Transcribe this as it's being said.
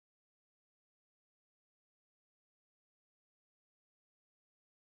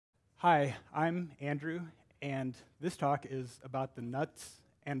Hi, I'm Andrew, and this talk is about the nuts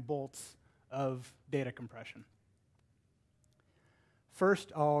and bolts of data compression.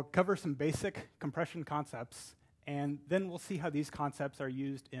 First, I'll cover some basic compression concepts, and then we'll see how these concepts are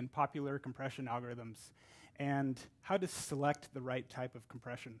used in popular compression algorithms and how to select the right type of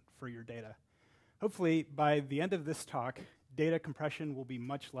compression for your data. Hopefully, by the end of this talk, data compression will be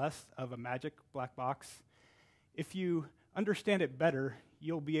much less of a magic black box. If you understand it better,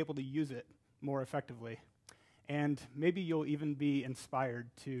 you'll be able to use it more effectively. And maybe you'll even be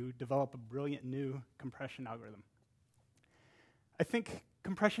inspired to develop a brilliant new compression algorithm. I think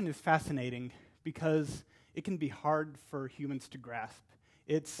compression is fascinating because it can be hard for humans to grasp.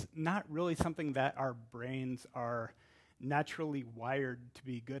 It's not really something that our brains are naturally wired to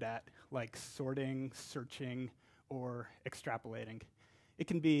be good at, like sorting, searching, or extrapolating. It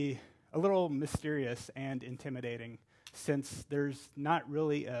can be a little mysterious and intimidating, since there's not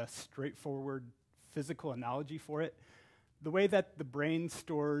really a straightforward physical analogy for it. The way that the brain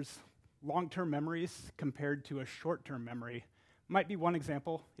stores long-term memories compared to a short-term memory might be one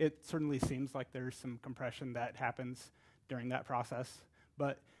example. It certainly seems like there's some compression that happens during that process,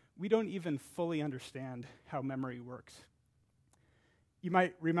 but we don't even fully understand how memory works. You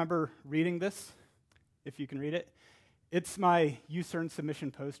might remember reading this, if you can read it. It's my UCern submission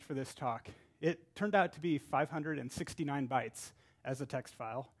post for this talk. It turned out to be 569 bytes as a text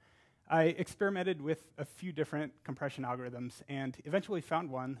file. I experimented with a few different compression algorithms and eventually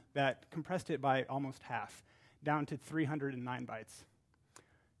found one that compressed it by almost half, down to 309 bytes.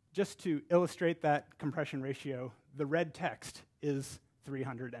 Just to illustrate that compression ratio, the red text is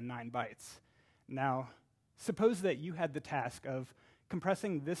 309 bytes. Now, suppose that you had the task of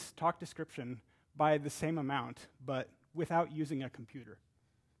compressing this talk description by the same amount, but without using a computer.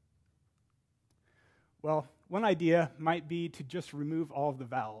 Well, one idea might be to just remove all of the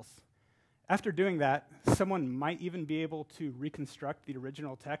vowels. After doing that, someone might even be able to reconstruct the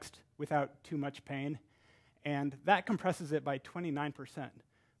original text without too much pain, and that compresses it by 29%,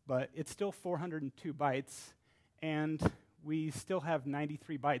 but it's still 402 bytes, and we still have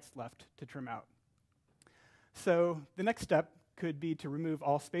 93 bytes left to trim out. So the next step could be to remove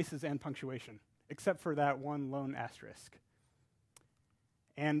all spaces and punctuation, except for that one lone asterisk.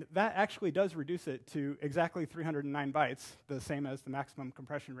 And that actually does reduce it to exactly 309 bytes, the same as the maximum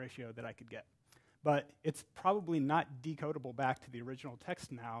compression ratio that I could get. But it's probably not decodable back to the original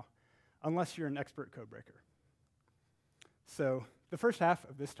text now, unless you're an expert codebreaker. So the first half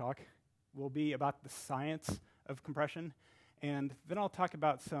of this talk will be about the science of compression, and then I'll talk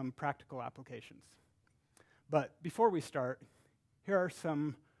about some practical applications. But before we start, here are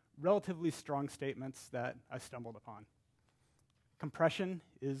some relatively strong statements that I stumbled upon. Compression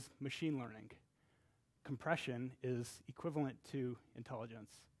is machine learning. Compression is equivalent to intelligence.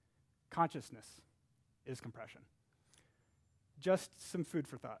 Consciousness is compression. Just some food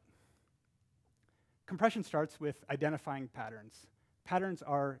for thought. Compression starts with identifying patterns. Patterns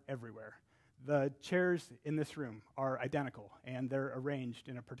are everywhere. The chairs in this room are identical, and they're arranged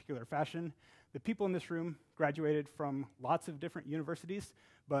in a particular fashion. The people in this room graduated from lots of different universities,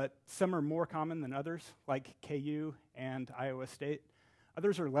 but some are more common than others, like KU and Iowa State.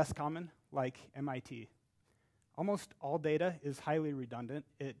 Others are less common, like MIT. Almost all data is highly redundant.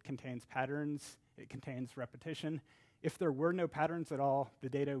 It contains patterns, it contains repetition. If there were no patterns at all, the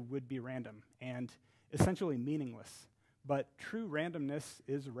data would be random and essentially meaningless. But true randomness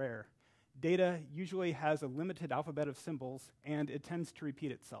is rare. Data usually has a limited alphabet of symbols, and it tends to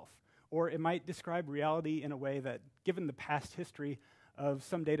repeat itself. Or it might describe reality in a way that, given the past history of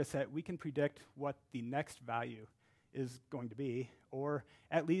some data set, we can predict what the next value is going to be, or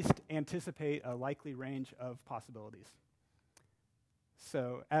at least anticipate a likely range of possibilities.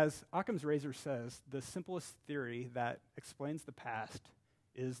 So, as Occam's razor says, the simplest theory that explains the past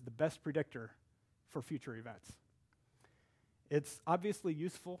is the best predictor for future events. It's obviously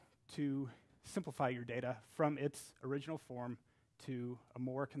useful to simplify your data from its original form to a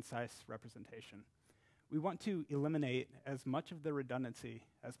more concise representation. We want to eliminate as much of the redundancy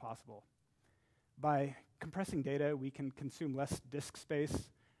as possible. By compressing data, we can consume less disk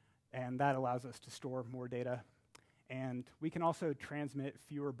space, and that allows us to store more data. And we can also transmit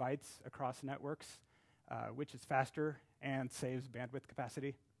fewer bytes across networks, which is faster and saves bandwidth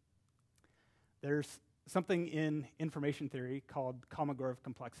capacity. There's something in information theory called Kolmogorov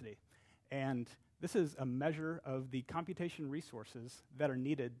complexity, and this is a measure of the computation resources that are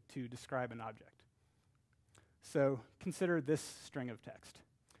needed to describe an object. So consider this string of text.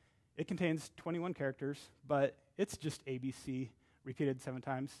 It contains 21 characters, but it's just ABC repeated 7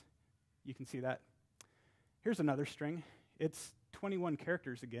 times. You can see that. Here's another string. It's 21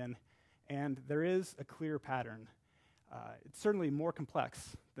 characters again, and there is a clear pattern. It's certainly more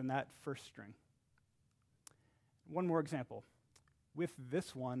complex than that first string. One more example. With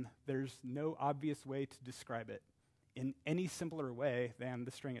this one, there's no obvious way to describe it in any simpler way than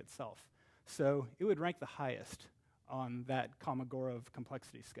the string itself. So it would rank the highest on that Kolmogorov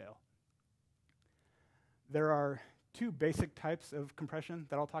complexity scale. There are two basic types of compression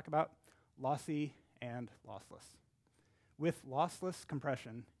that I'll talk about, lossy and lossless. With lossless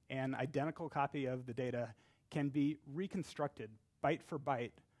compression, an identical copy of the data can be reconstructed byte for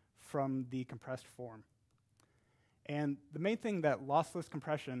byte from the compressed form. And the main thing that lossless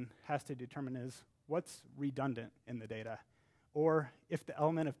compression has to determine is what's redundant in the data, or if the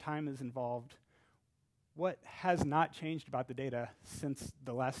element of time is involved, what has not changed about the data since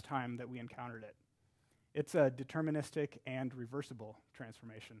the last time that we encountered it. It's a deterministic and reversible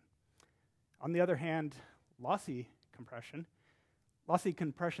transformation. On the other hand, lossy compression's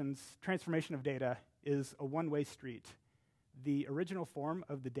transformation of data is a one-way street. The original form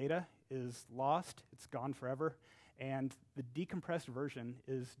of the data is lost, it's gone forever, and the decompressed version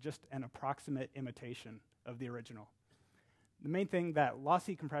is just an approximate imitation of the original. The main thing that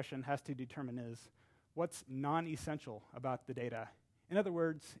lossy compression has to determine is what's non-essential about the data. In other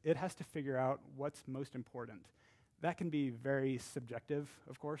words, it has to figure out what's most important. That can be very subjective,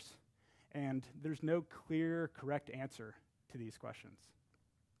 of course, and there's no clear, correct answer to these questions.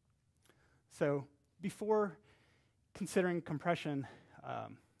 So before considering compression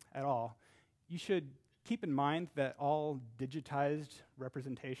at all, you should keep in mind that all digitized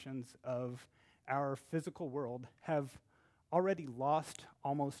representations of our physical world have already lost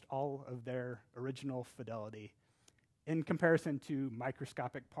almost all of their original fidelity. In comparison to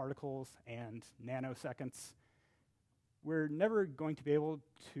microscopic particles and nanoseconds, we're never going to be able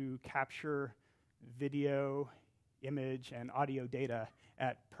to capture video, image, and audio data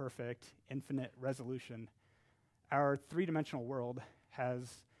at perfect, infinite resolution. Our three-dimensional world has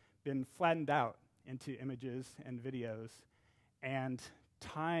been flattened out into images and videos, and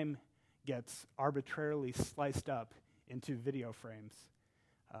time gets arbitrarily sliced up into video frames.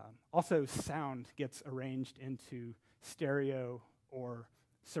 Also, sound gets arranged into stereo or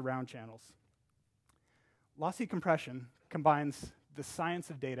surround channels. Lossy compression combines the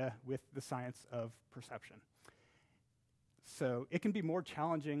science of data with the science of perception. So it can be more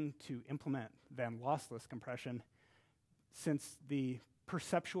challenging to implement than lossless compression, since the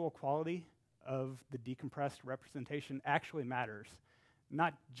perceptual quality of the decompressed representation actually matters,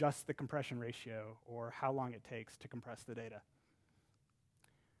 not just the compression ratio or how long it takes to compress the data.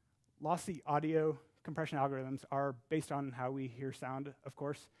 Lossy audio compression algorithms are based on how we hear sound, of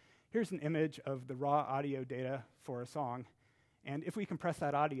course. Here's an image of the raw audio data for a song, and if we compress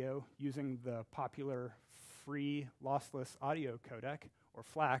that audio using the popular free lossless audio codec, or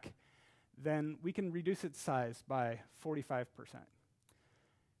FLAC, then we can reduce its size by 45%.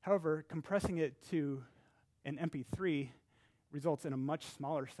 However, compressing it to an MP3 results in a much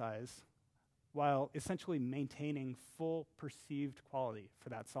smaller size, while essentially maintaining full perceived quality for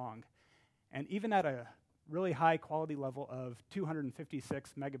that song. And even at a really high quality level of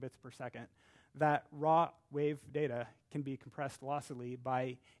 256 megabits per second, that raw wave data can be compressed lossily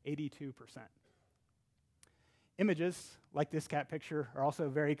by 82%. Images, like this cat picture, are also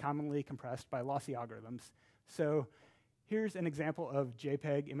very commonly compressed by lossy algorithms. So here's an example of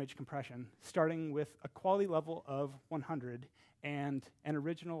JPEG image compression, starting with a quality level of 100 and an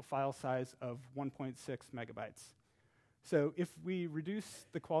original file size of 1.6 megabytes. So if we reduce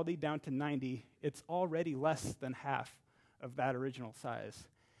the quality down to 90, it's already less than half of that original size.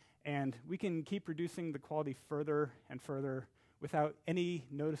 And we can keep reducing the quality further and further without any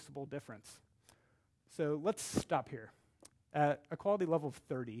noticeable difference. So let's stop here. At a quality level of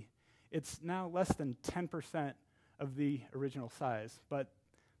 30, it's now less than 10% of the original size, but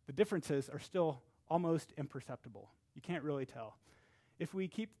the differences are still almost imperceptible. You can't really tell. If we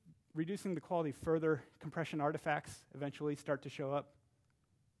keep reducing the quality further, compression artifacts eventually start to show up.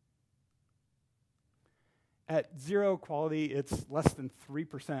 At zero quality, it's less than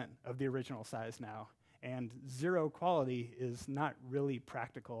 3% of the original size now, and zero quality is not really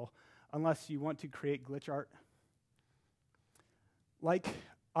practical unless you want to create glitch art. Like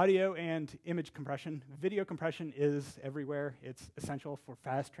audio and image compression, video compression is everywhere. It's essential for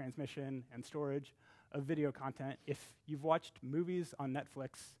fast transmission and storage of video content. If you've watched movies on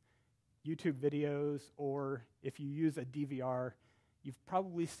Netflix, YouTube videos, or if you use a DVR, you've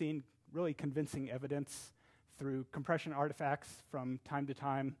probably seen really convincing evidence through compression artifacts from time to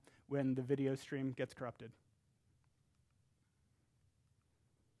time when the video stream gets corrupted.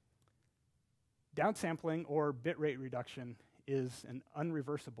 Downsampling or bitrate reduction is an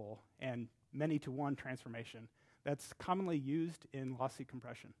unreversible and many-to-one transformation that's commonly used in lossy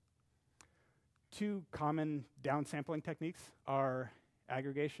compression. Two common downsampling techniques are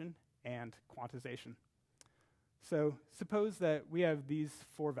aggregation and quantization. So suppose that we have these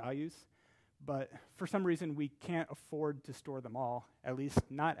 4 values, but for some reason we can't afford to store them all, at least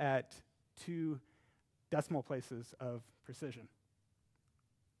not at 2 decimal places of precision.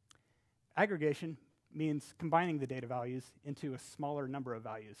 Aggregation means combining the data values into a smaller number of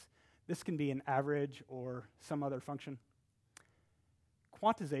values. This can be an average or some other function.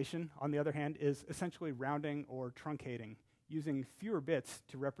 Quantization, on the other hand, is essentially rounding or truncating, using fewer bits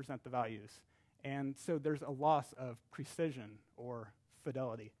to represent the values. And so there's a loss of precision or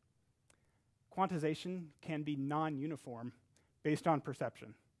fidelity. Quantization can be non-uniform based on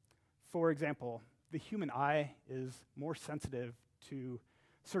perception. For example, the human eye is more sensitive to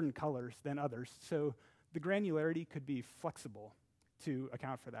certain colors than others, so the granularity could be flexible to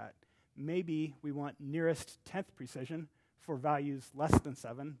account for that. Maybe we want nearest 10th precision for values less than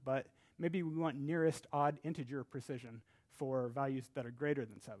 7, but maybe we want nearest odd integer precision for values that are greater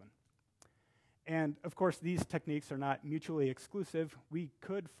than 7. And of course, these techniques are not mutually exclusive. We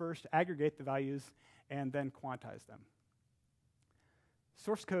could first aggregate the values and then quantize them.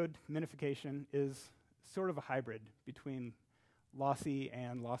 Source code minification is sort of a hybrid between lossy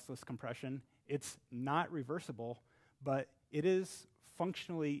and lossless compression. It's not reversible, but it is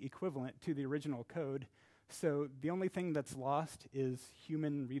functionally equivalent to the original code. So the only thing that's lost is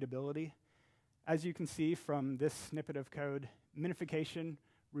human readability. As you can see from this snippet of code, minification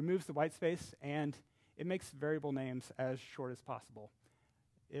removes the white space, and it makes variable names as short as possible.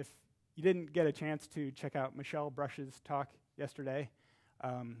 If you didn't get a chance to check out Michelle Brush's talk yesterday,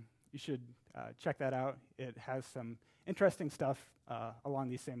 you should check that out. It has some interesting stuff along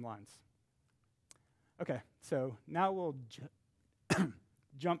these same lines. Okay, so now we'll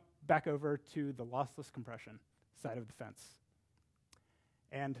jump back over to the lossless compression side of the fence.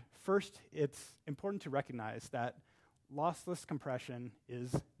 And first, it's important to recognize that lossless compression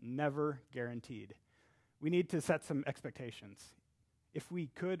is never guaranteed. We need to set some expectations. If we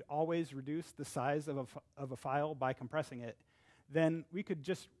could always reduce the size of a file by compressing it, then we could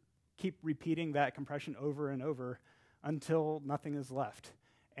just keep repeating that compression over and over until nothing is left.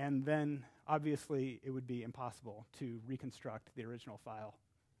 And then, obviously, it would be impossible to reconstruct the original file.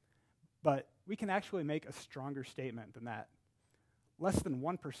 But we can actually make a stronger statement than that. Less than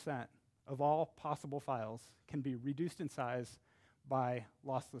 1% of all possible files can be reduced in size by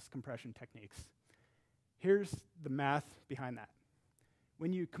lossless compression techniques. Here's the math behind that.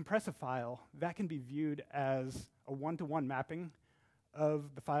 When you compress a file, that can be viewed as a one-to-one mapping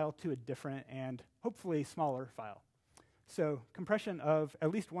of the file to a different and hopefully smaller file. So compression of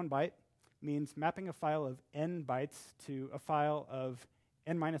at least 1 byte means mapping a file of n bytes to a file of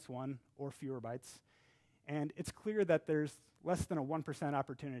n-1 or fewer bytes. And it's clear that there's less than a 1%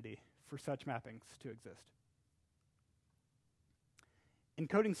 opportunity for such mappings to exist.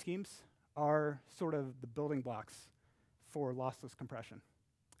 Encoding schemes are sort of the building blocks for lossless compression.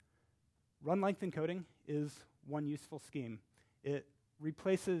 Run length encoding is one useful scheme. It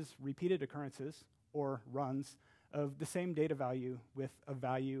replaces repeated occurrences, or runs, of the same data value with a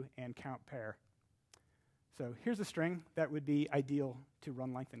value and count pair. So here's a string that would be ideal to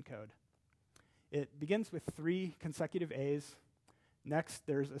run length encode. It begins with 3 consecutive A's. Next,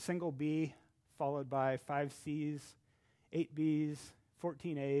 there's a single B followed by 5 C's, 8 B's,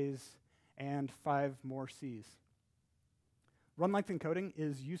 14 A's, and 5 more C's. Run length encoding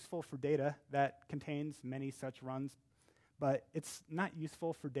is useful for data that contains many such runs, but it's not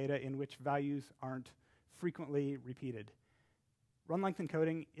useful for data in which values aren't frequently repeated. Run length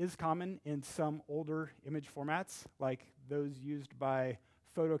encoding is common in some older image formats, like those used by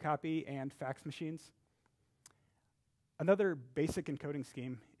photocopy and fax machines. Another basic encoding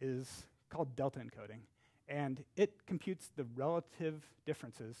scheme is called delta encoding, and it computes the relative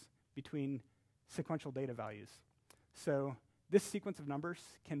differences between sequential data values. So this sequence of numbers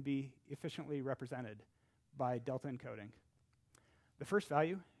can be efficiently represented by delta encoding. The first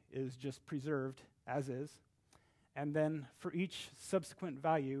value is just preserved as is, and then for each subsequent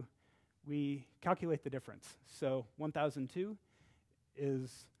value, we calculate the difference. So 1002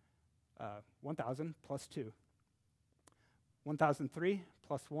 is 1000 plus 2. 1003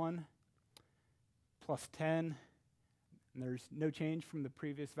 plus 1 plus 10, and there's no change from the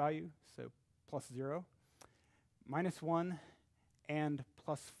previous value, so plus 0, minus 1, and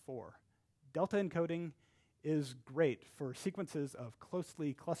plus 4. Delta encoding is great for sequences of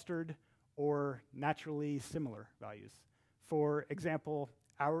closely clustered or naturally similar values. For example,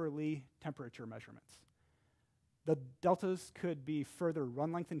 hourly temperature measurements. The deltas could be further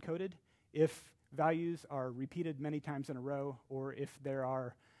run length encoded if values are repeated many times in a row, or if there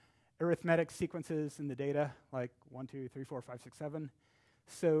are arithmetic sequences in the data, like 1, 2, 3, 4, 5, 6, 7,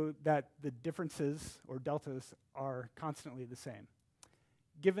 so that the differences, or deltas, are constantly the same.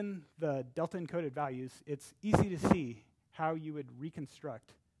 Given the delta encoded values, it's easy to see how you would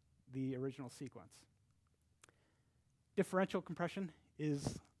reconstruct the original sequence. Differential compression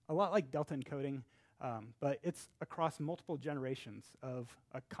is a lot like delta encoding, but it's across multiple generations of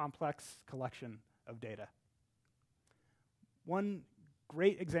a complex collection of data. One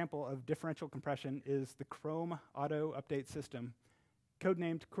great example of differential compression is the Chrome auto update system,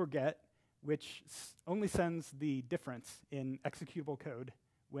 codenamed Courgette, which only sends the difference in executable code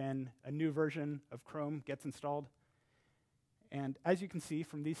when a new version of Chrome gets installed. And as you can see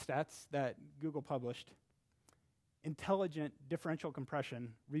from these stats that Google published, intelligent differential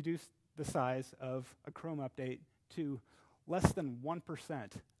compression reduced the size of a Chrome update to less than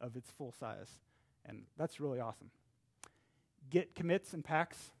 1% of its full size. And that's really awesome. Git commits and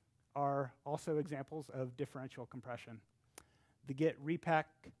packs are also examples of differential compression. The git repack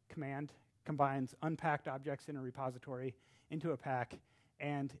command combines unpacked objects in a repository into a pack,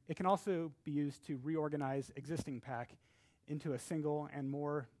 and it can also be used to reorganize existing pack into a single and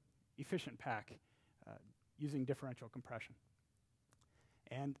more efficient pack using differential compression.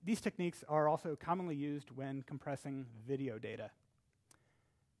 And these techniques are also commonly used when compressing video data.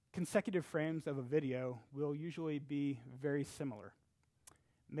 Consecutive frames of a video will usually be very similar,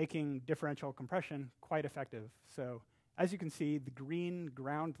 making differential compression quite effective. So as you can see, the green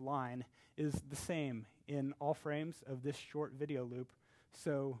ground line is the same in all frames of this short video loop.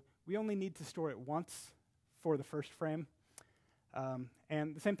 So we only need to store it once for the first frame.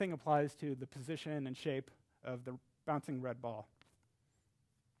 And the same thing applies to the position and shape of the bouncing red ball.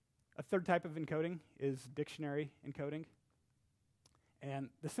 A third type of encoding is dictionary encoding. And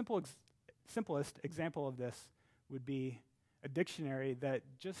the simplest example of this would be a dictionary that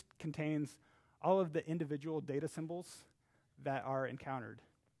just contains all of the individual data symbols that are encountered.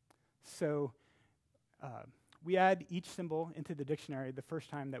 So we add each symbol into the dictionary the first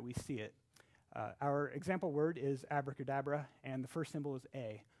time that we see it. Our example word is abracadabra, and the first symbol is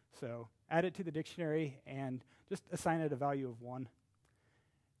A. So add it to the dictionary and just assign it a value of 1.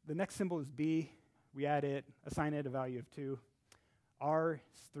 The next symbol is B. We add it, assign it a value of 2. R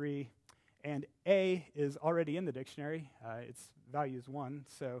is 3, and A is already in the dictionary. Its value is 1,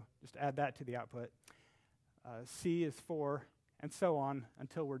 so just add that to the output. C is 4, and so on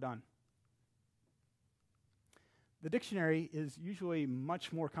until we're done. The dictionary is usually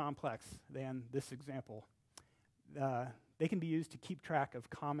much more complex than this example. They can be used to keep track of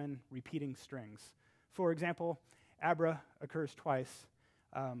common repeating strings. For example, abra occurs twice,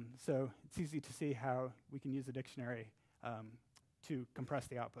 so it's easy to see how we can use a dictionary to compress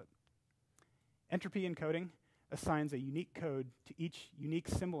the output. Entropy encoding assigns a unique code to each unique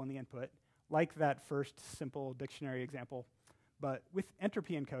symbol in the input, like that first simple dictionary example. But with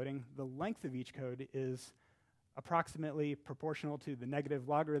entropy encoding, the length of each code is approximately proportional to the negative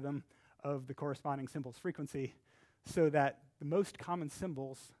logarithm of the corresponding symbol's frequency, so that the most common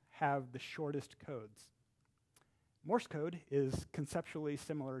symbols have the shortest codes. Morse code is conceptually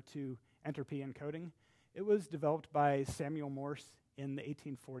similar to entropy encoding. It was developed by Samuel Morse in the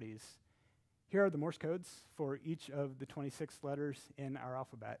 1840s. Here are the Morse codes for each of the 26 letters in our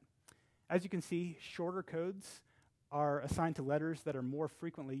alphabet. As you can see, shorter codes are assigned to letters that are more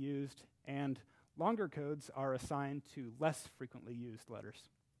frequently used, and longer codes are assigned to less frequently used letters.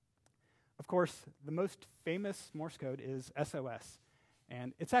 Of course, the most famous Morse code is SOS,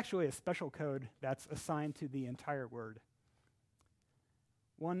 and it's actually a special code that's assigned to the entire word.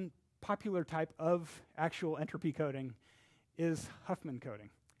 One popular type of actual entropy coding is Huffman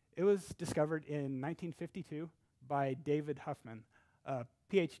coding. It was discovered in 1952 by David Huffman, a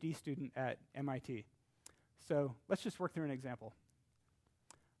PhD student at MIT. So let's just work through an example.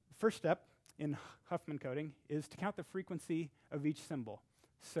 The first step in Huffman coding is to count the frequency of each symbol.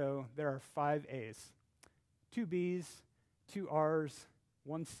 So there are 5 A's, 2 B's, 2 R's,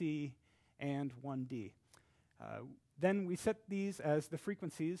 1 C, and 1 D. Then we set these as the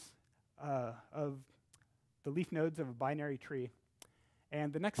frequencies of the leaf nodes of a binary tree.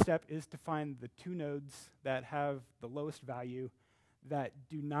 And the next step is to find the 2 nodes that have the lowest value that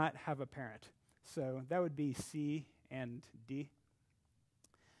do not have a parent. So that would be C and D.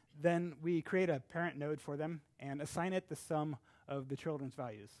 Then we create a parent node for them and assign it the sum of the children's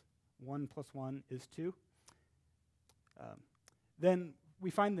values. 1 plus 1 is 2. Then we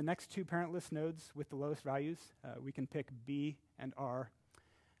find the next 2 parentless nodes with the lowest values. We can pick B and R.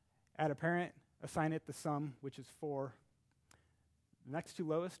 Add a parent, assign it the sum, which is 4. The next two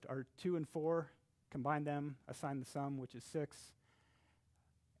lowest are 2 and 4. Combine them, assign the sum, which is 6.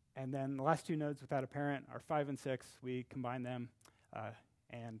 And then the last two nodes without a parent are 5 and 6. We combine them,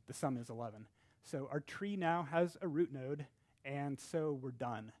 and the sum is 11. So our tree now has a root node, and so we're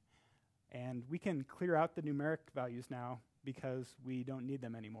done. And we can clear out the numeric values now because we don't need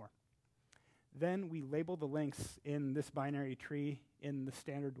them anymore. Then we label the links in this binary tree in the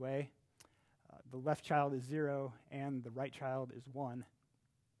standard way. The left child is 0, and the right child is 1.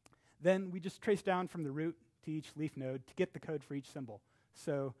 Then we just trace down from the root to each leaf node to get the code for each symbol.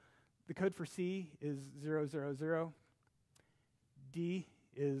 So the code for C is 0, 0, 0. D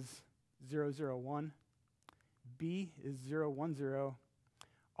is 0, 0, 1. B is 0, 1, 0.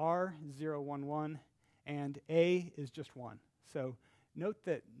 R, 0, 1, 1. And A is just 1. So note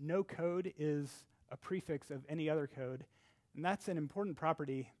that no code is a prefix of any other code, and that's an important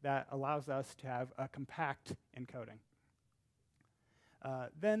property that allows us to have a compact encoding.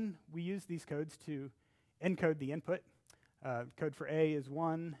 Then we use these codes to encode the input. Code for A is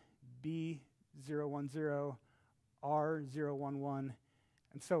 1, B 0, 1, 0, R 0, 1, 1,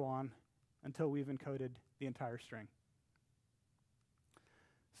 and so on until we've encoded the entire string.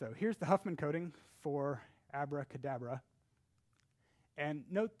 So here's the Huffman coding for abracadabra. And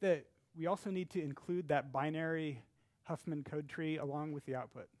note that we also need to include that binary Huffman code tree along with the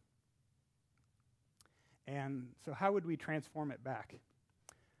output. And so how would we transform it back?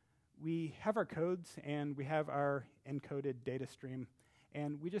 We have our codes and we have our encoded data stream,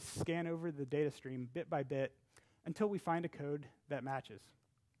 and we just scan over the data stream bit by bit until we find a code that matches.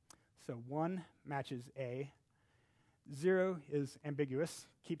 So 1 matches A, 0 is ambiguous,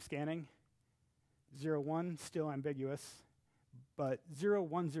 keep scanning, 0, 1 still ambiguous, but 0,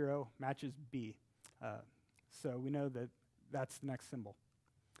 1, 0 matches B. So we know that that's the next symbol.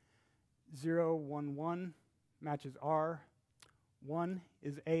 0, 1, 1 matches R, 1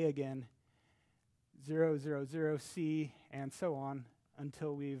 is A again, 0, 0, 0, C, and so on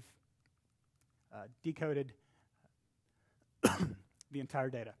until we've decoded the entire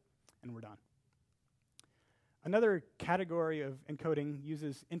data, and we're done. Another category of encoding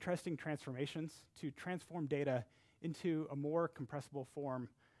uses interesting transformations to transform data into a more compressible form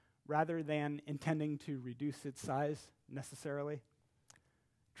rather than intending to reduce its size necessarily.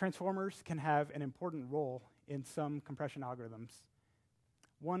 Transformers can have an important role in some compression algorithms.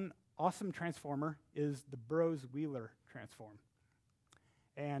 One awesome transformer is the Burroughs-Wheeler transform.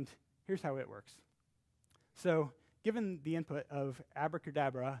 And here's how it works. So given the input of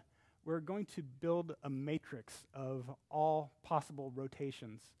abracadabra, we're going to build a matrix of all possible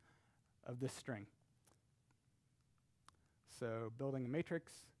rotations of this string. So building a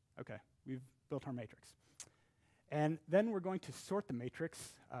matrix, okay, we've built our matrix. And then we're going to sort the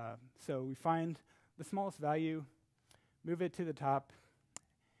matrix. So we find the smallest value, move it to the top,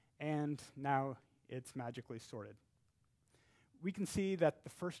 and now it's magically sorted. We can see that the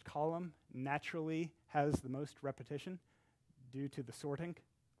first column naturally has the most repetition due to the sorting.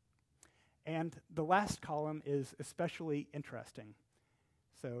 And the last column is especially interesting.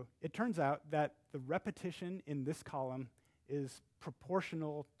 So it turns out that the repetition in this column is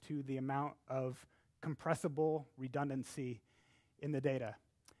proportional to the amount of compressible redundancy in the data.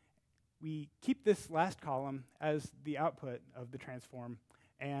 We keep this last column as the output of the transform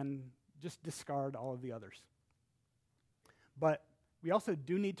and just discard all of the others. But we also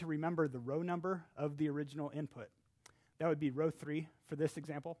do need to remember the row number of the original input. That would be row 3 for this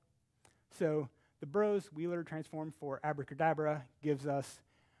example. So the Burroughs-Wheeler transform for abracadabra gives us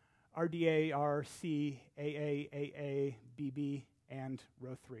RDA, RC, AA, AA, BB, and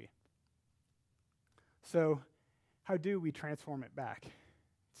row 3. So how do we transform it back?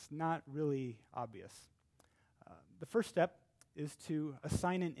 It's not really obvious. The first step is to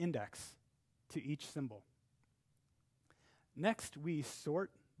assign an index to each symbol. Next, we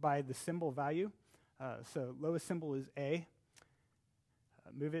sort by the symbol value. So lowest symbol is A.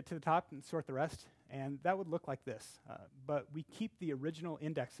 Move it to the top and sort the rest. And that would look like this. But we keep the original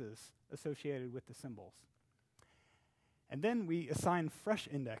indexes associated with the symbols. And then we assign fresh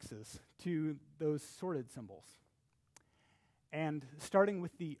indexes to those sorted symbols. And starting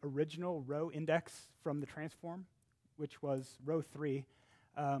with the original row index from the transform, which was row 3,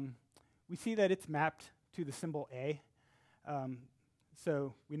 we see that it's mapped to the symbol A.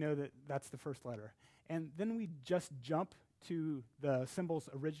 So we know that that's the first letter. And then we just jump to the symbol's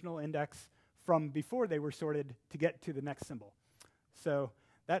original index from before they were sorted to get to the next symbol. So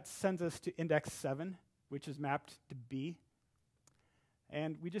that sends us to index 7, which is mapped to B.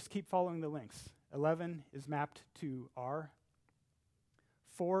 And we just keep following the links. 11 is mapped to R.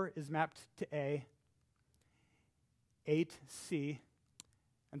 4 is mapped to A, 8, C,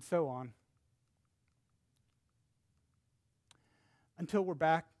 and so on, until we're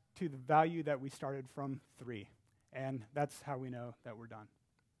back to the value that we started from 3. And that's how we know that we're done.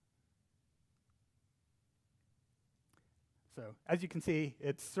 So as you can see,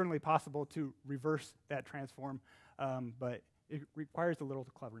 it's certainly possible to reverse that transform, but it requires a little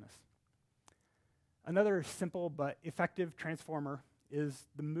cleverness. Another simple but effective transformer is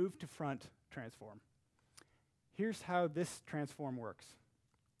the move to front transform. Here's how this transform works.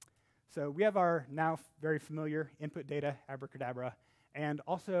 So we have our now very familiar input data, abracadabra, and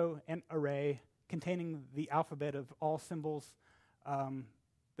also an array containing the alphabet of all symbols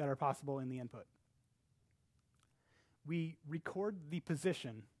that are possible in the input. We record the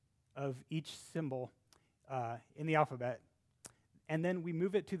position of each symbol in the alphabet, and then we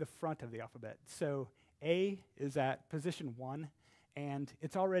move it to the front of the alphabet. So A is at position 1, and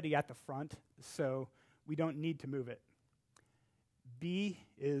it's already at the front, so we don't need to move it. B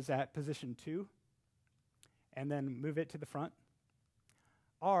is at position 2, and then move it to the front.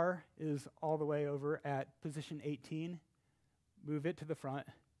 R is all the way over at position 18, move it to the front.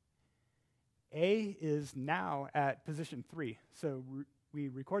 A is now at position 3, so we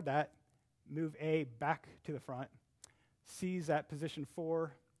record that, move A back to the front. C's at position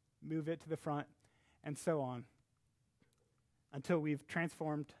 4, move it to the front, and so on, until we've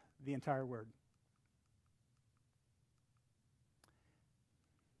transformed the entire word.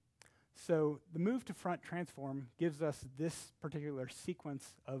 So the move to front transform gives us this particular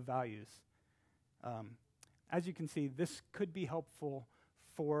sequence of values. As you can see, this could be helpful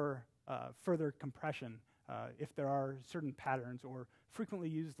for further compression if there are certain patterns or frequently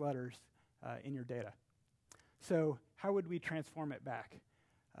used letters in your data. So how would we transform it back?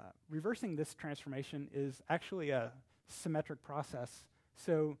 Reversing this transformation is actually a symmetric process.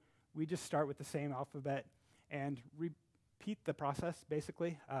 So we just start with the same alphabet and repeat the process,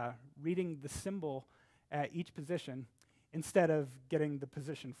 basically, reading the symbol at each position instead of getting the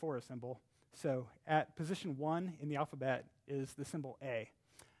position for a symbol. So at position 1 in the alphabet is the symbol A,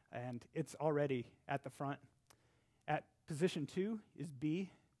 and it's already at the front. At position 2 is B,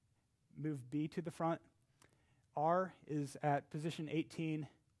 move B to the front. R is at position 18,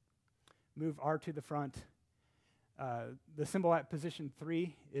 move R to the front. The symbol at position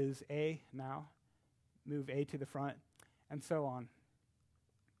 3 is A now, move A to the front, and so on,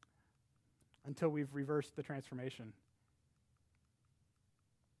 until we've reversed the transformation.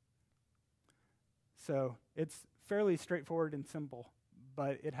 So it's fairly straightforward and simple,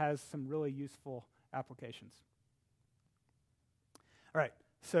 but it has some really useful applications. All right,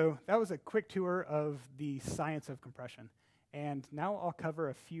 so that was a quick tour of the science of compression. And now I'll cover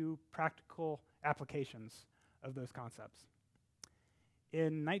a few practical applications of those concepts.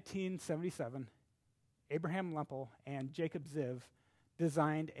 In 1977, Abraham Lempel and Jacob Ziv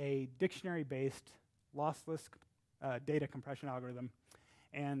designed a dictionary-based lossless data compression algorithm,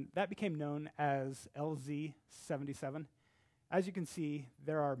 and that became known as LZ77. As you can see,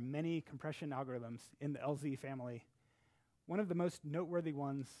 there are many compression algorithms in the LZ family. One of the most noteworthy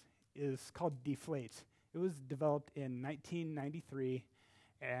ones is called Deflate. It was developed in 1993,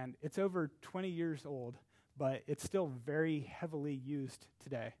 and it's over 20 years old, but it's still very heavily used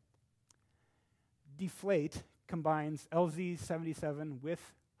today. Deflate combines LZ77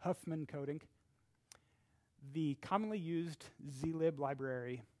 with Huffman coding. The commonly used zlib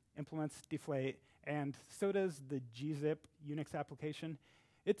library implements Deflate, and so does the gzip Unix application.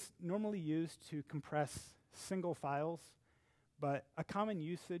 It's normally used to compress single files, but a common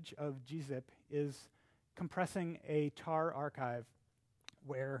usage of gzip is compressing a tar archive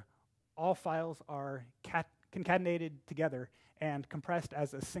where all files are concatenated together and compressed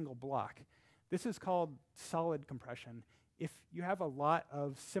as a single block. This is called solid compression. If you have a lot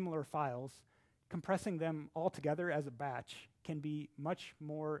of similar files, compressing them all together as a batch can be much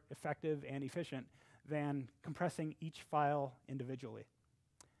more effective and efficient than compressing each file individually.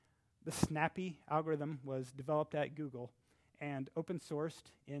 The Snappy algorithm was developed at Google and open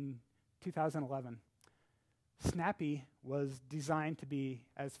sourced in 2011. Snappy was designed to be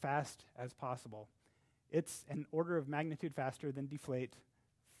as fast as possible. It's an order of magnitude faster than Deflate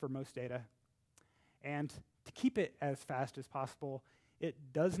for most data. And to keep it as fast as possible, it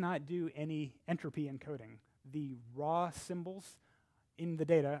does not do any entropy encoding. The raw symbols in the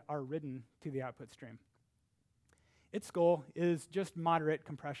data are written to the output stream. Its goal is just moderate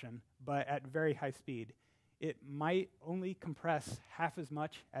compression, but at very high speed. It might only compress half as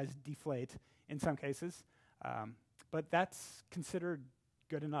much as Deflate in some cases, but that's considered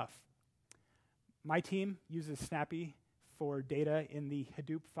good enough. My team uses Snappy for data in the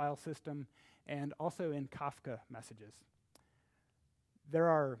Hadoop file system and also in Kafka messages. There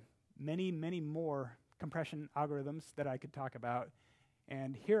are many, many more compression algorithms that I could talk about,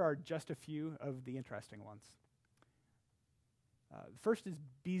 and here are just a few of the interesting ones. The first is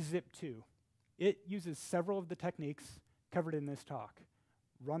bzip2. It uses several of the techniques covered in this talk: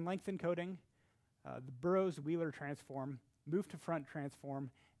 run length encoding, the Burroughs-Wheeler transform, move to front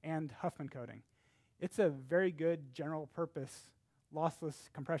transform, and Huffman coding. It's a very good general purpose lossless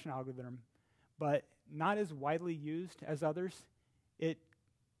compression algorithm, but not as widely used as others. It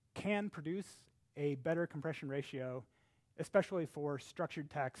can produce a better compression ratio, especially for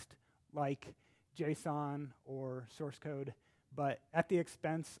structured text like JSON or source code, but at the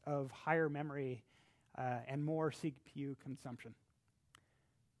expense of higher memory and more CPU consumption.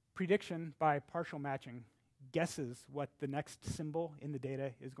 Prediction by partial matching guesses what the next symbol in the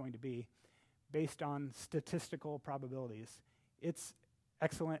data is going to be based on statistical probabilities. It's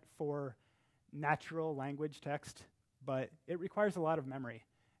excellent for natural language text, but it requires a lot of memory,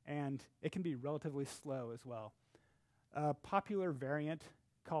 and it can be relatively slow as well. A popular variant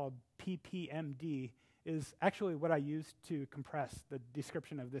called PPMD is actually what I used to compress the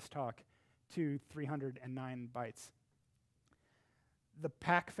description of this talk to 309 bytes. The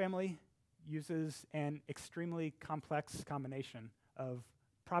PAC family uses an extremely complex combination of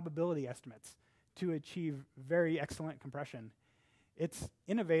probability estimates to achieve very excellent compression. It's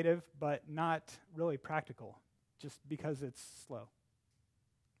innovative, but not really practical, just because it's slow.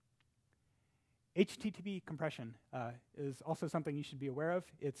 HTTP compression is also something you should be aware of.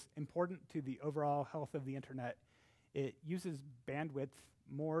 It's important to the overall health of the internet. It uses bandwidth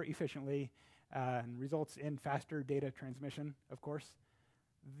more efficiently and results in faster data transmission, of course.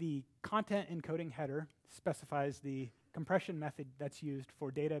 The content encoding header specifies the compression method that's used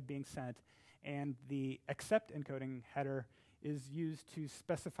for data being sent, and the accept encoding header is used to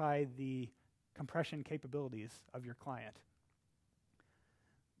specify the compression capabilities of your client.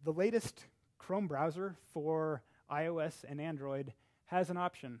 The latest Chrome browser for iOS and Android has an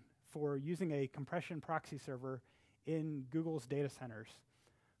option for using a compression proxy server in Google's data centers.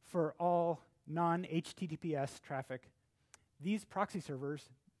 For all non-HTTPS traffic, these proxy servers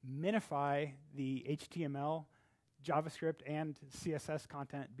minify the HTML, JavaScript, and CSS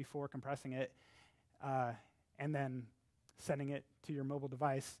content before compressing it, and then sending it to your mobile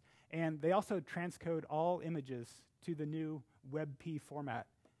device. And they also transcode all images to the new WebP format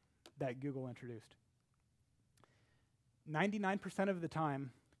that Google introduced. 99% of the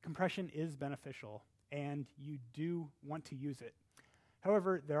time, compression is beneficial, and you do want to use it.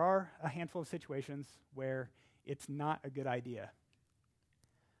 However, there are a handful of situations where it's not a good idea.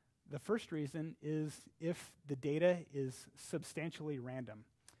 The first reason is if the data is substantially random,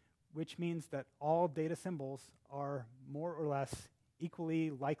 which means that all data symbols are more or less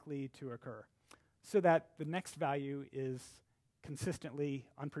equally likely to occur, so that the next value is consistently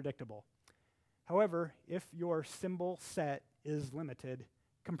unpredictable. However, if your symbol set is limited,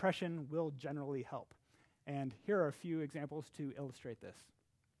 compression will generally help. And here are a few examples to illustrate this.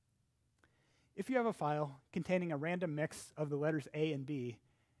 If you have a file containing a random mix of the letters A and B,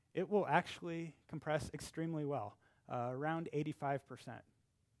 it will actually compress extremely well, around 85%.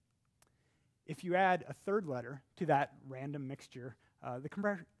 If you add a third letter to that random mixture, the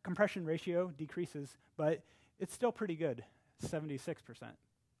compression ratio decreases, but it's still pretty good, 76%.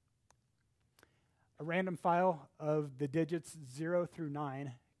 A random file of the digits 0 through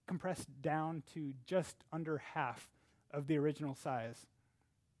 9 compressed down to just under half of the original size.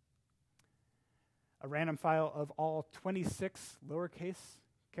 A random file of all 26 lowercase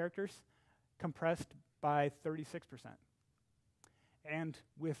characters compressed by 36%. And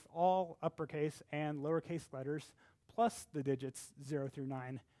with all uppercase and lowercase letters, plus the digits 0 through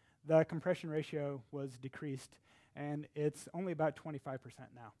 9, the compression ratio was decreased, and it's only about 25%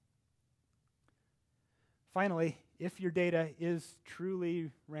 now. Finally, if your data is truly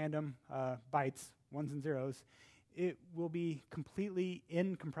random bytes, ones and zeros, it will be completely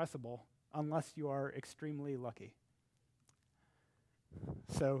incompressible unless you are extremely lucky.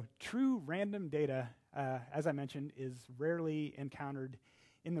 So true random data, as I mentioned, is rarely encountered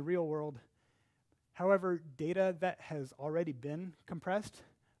in the real world. However, data that has already been compressed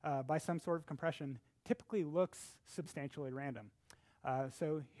by some sort of compression typically looks substantially random.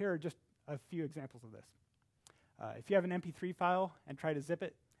 So here are just a few examples of this. If you have an MP3 file and try to zip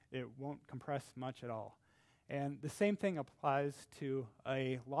it, it won't compress much at all. And the same thing applies to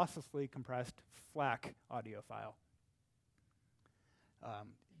a losslessly compressed FLAC audio file.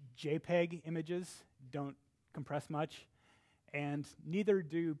 JPEG images don't compress much, and neither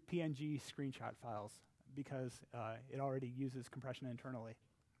do PNG screenshot files. because it already uses compression internally.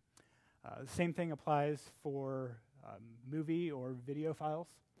 The same thing applies for movie or video files.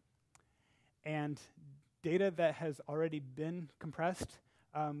 And data that has already been compressed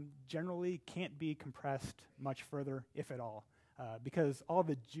generally can't be compressed much further, if at all, because all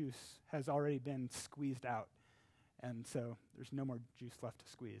the juice has already been squeezed out. And so there's no more juice left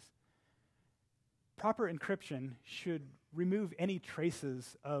to squeeze. Proper encryption should remove any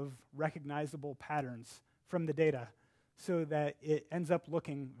traces of recognizable patterns from the data so that it ends up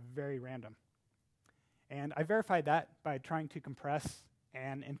looking very random. And I verified that by trying to compress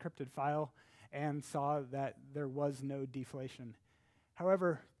an encrypted file and saw that there was no deflation.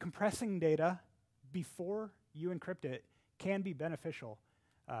 However, compressing data before you encrypt it can be beneficial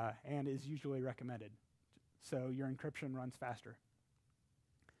and is usually recommended. So your encryption runs faster.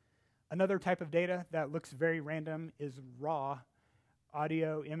 Another type of data that looks very random is raw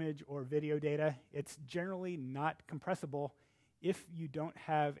audio, image, or video data. It's generally not compressible if you don't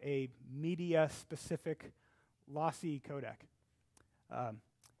have a media-specific lossy codec.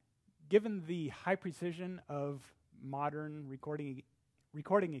 Given the high precision of modern recording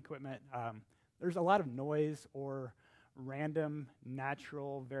equipment, there's a lot of noise or random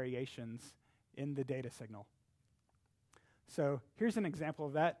natural variations in the data signal. So here's an example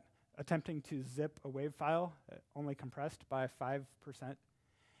of that, attempting to zip a WAV file, only compressed by 5%.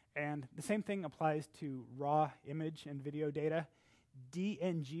 And the same thing applies to raw image and video data.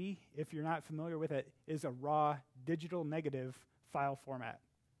 DNG, if you're not familiar with it, is a raw digital negative file format.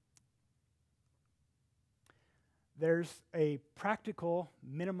 There's a practical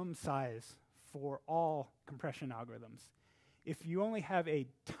minimum size for all compression algorithms. If you only have a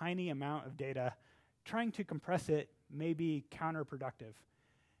tiny amount of data, trying to compress it may be counterproductive.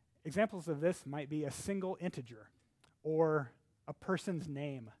 Examples of this might be a single integer or a person's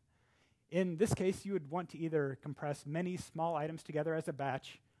name. In this case, you would want to either compress many small items together as a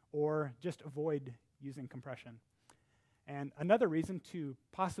batch or just avoid using compression. And another reason to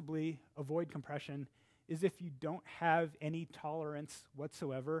possibly avoid compression is if you don't have any tolerance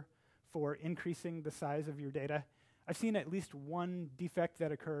whatsoever for increasing the size of your data. I've seen at least one defect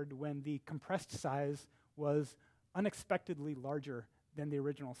that occurred when the compressed size was unexpectedly larger than the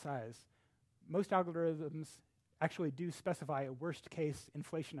original size. Most algorithms actually do specify a worst-case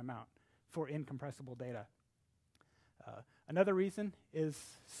inflation amount for incompressible data. Another reason is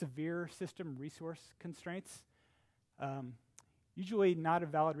severe system resource constraints. Usually not a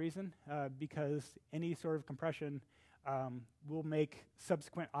valid reason because any sort of compression will make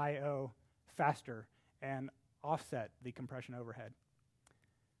subsequent I/O faster and offset the compression overhead.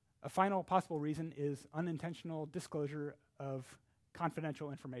 A final possible reason is unintentional disclosure of confidential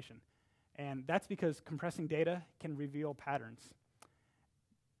information. And that's because compressing data can reveal patterns.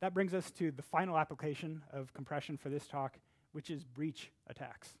 That brings us to the final application of compression for this talk, which is breach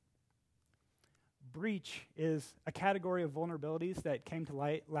attacks. Breach is a category of vulnerabilities that came to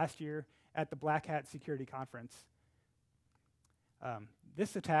light last year at the Black Hat Security Conference.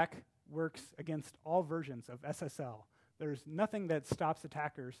 This attack works against all versions of SSL. There's nothing that stops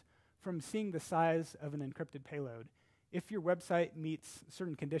attackers from seeing the size of an encrypted payload. If your website meets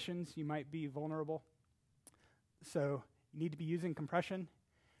certain conditions, you might be vulnerable. So you need to be using compression.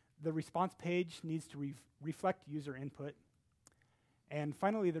 The response page needs to reflect user input. And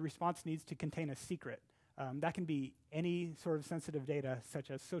finally, the response needs to contain a secret. That can be any sort of sensitive data,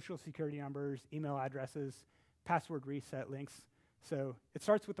 such as social security numbers, email addresses, password reset links. So it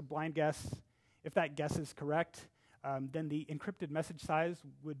starts with a blind guess. If that guess is correct, then the encrypted message size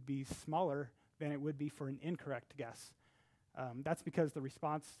would be smaller than it would be for an incorrect guess. That's because the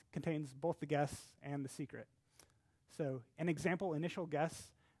response contains both the guess and the secret. So an example initial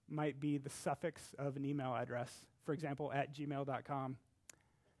guess might be the suffix of an email address, for example, @gmail.com.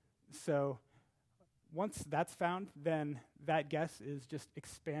 So once that's found, then that guess is just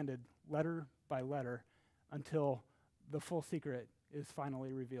expanded letter by letter until the full secret is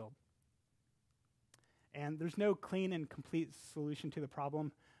finally revealed. And there's no clean and complete solution to the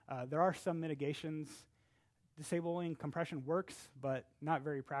problem. There are some mitigations. Disabling compression works, but not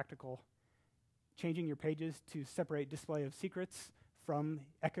very practical. Changing your pages to separate display of secrets from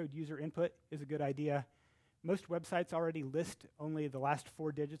echoed user input is a good idea. Most websites already list only the last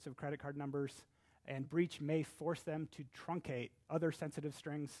 4 digits of credit card numbers, and breach may force them to truncate other sensitive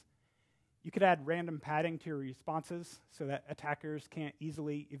strings. You could add random padding to your responses so that attackers can't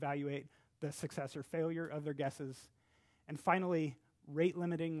easily evaluate the success or failure of their guesses. And finally, rate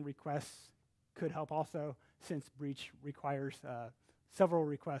limiting requests could help also, since breach requires several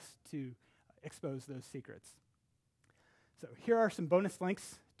requests to expose those secrets. So here are some bonus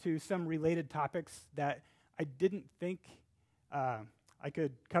links to some related topics that I didn't think I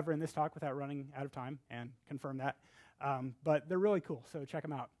could cover in this talk without running out of time, and confirm that. But they're really cool, so check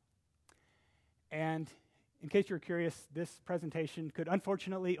them out. And in case you're curious, this presentation could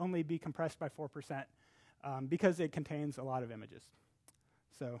unfortunately only be compressed by 4% because it contains a lot of images.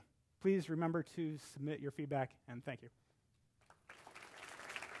 So please remember to submit your feedback, and thank you.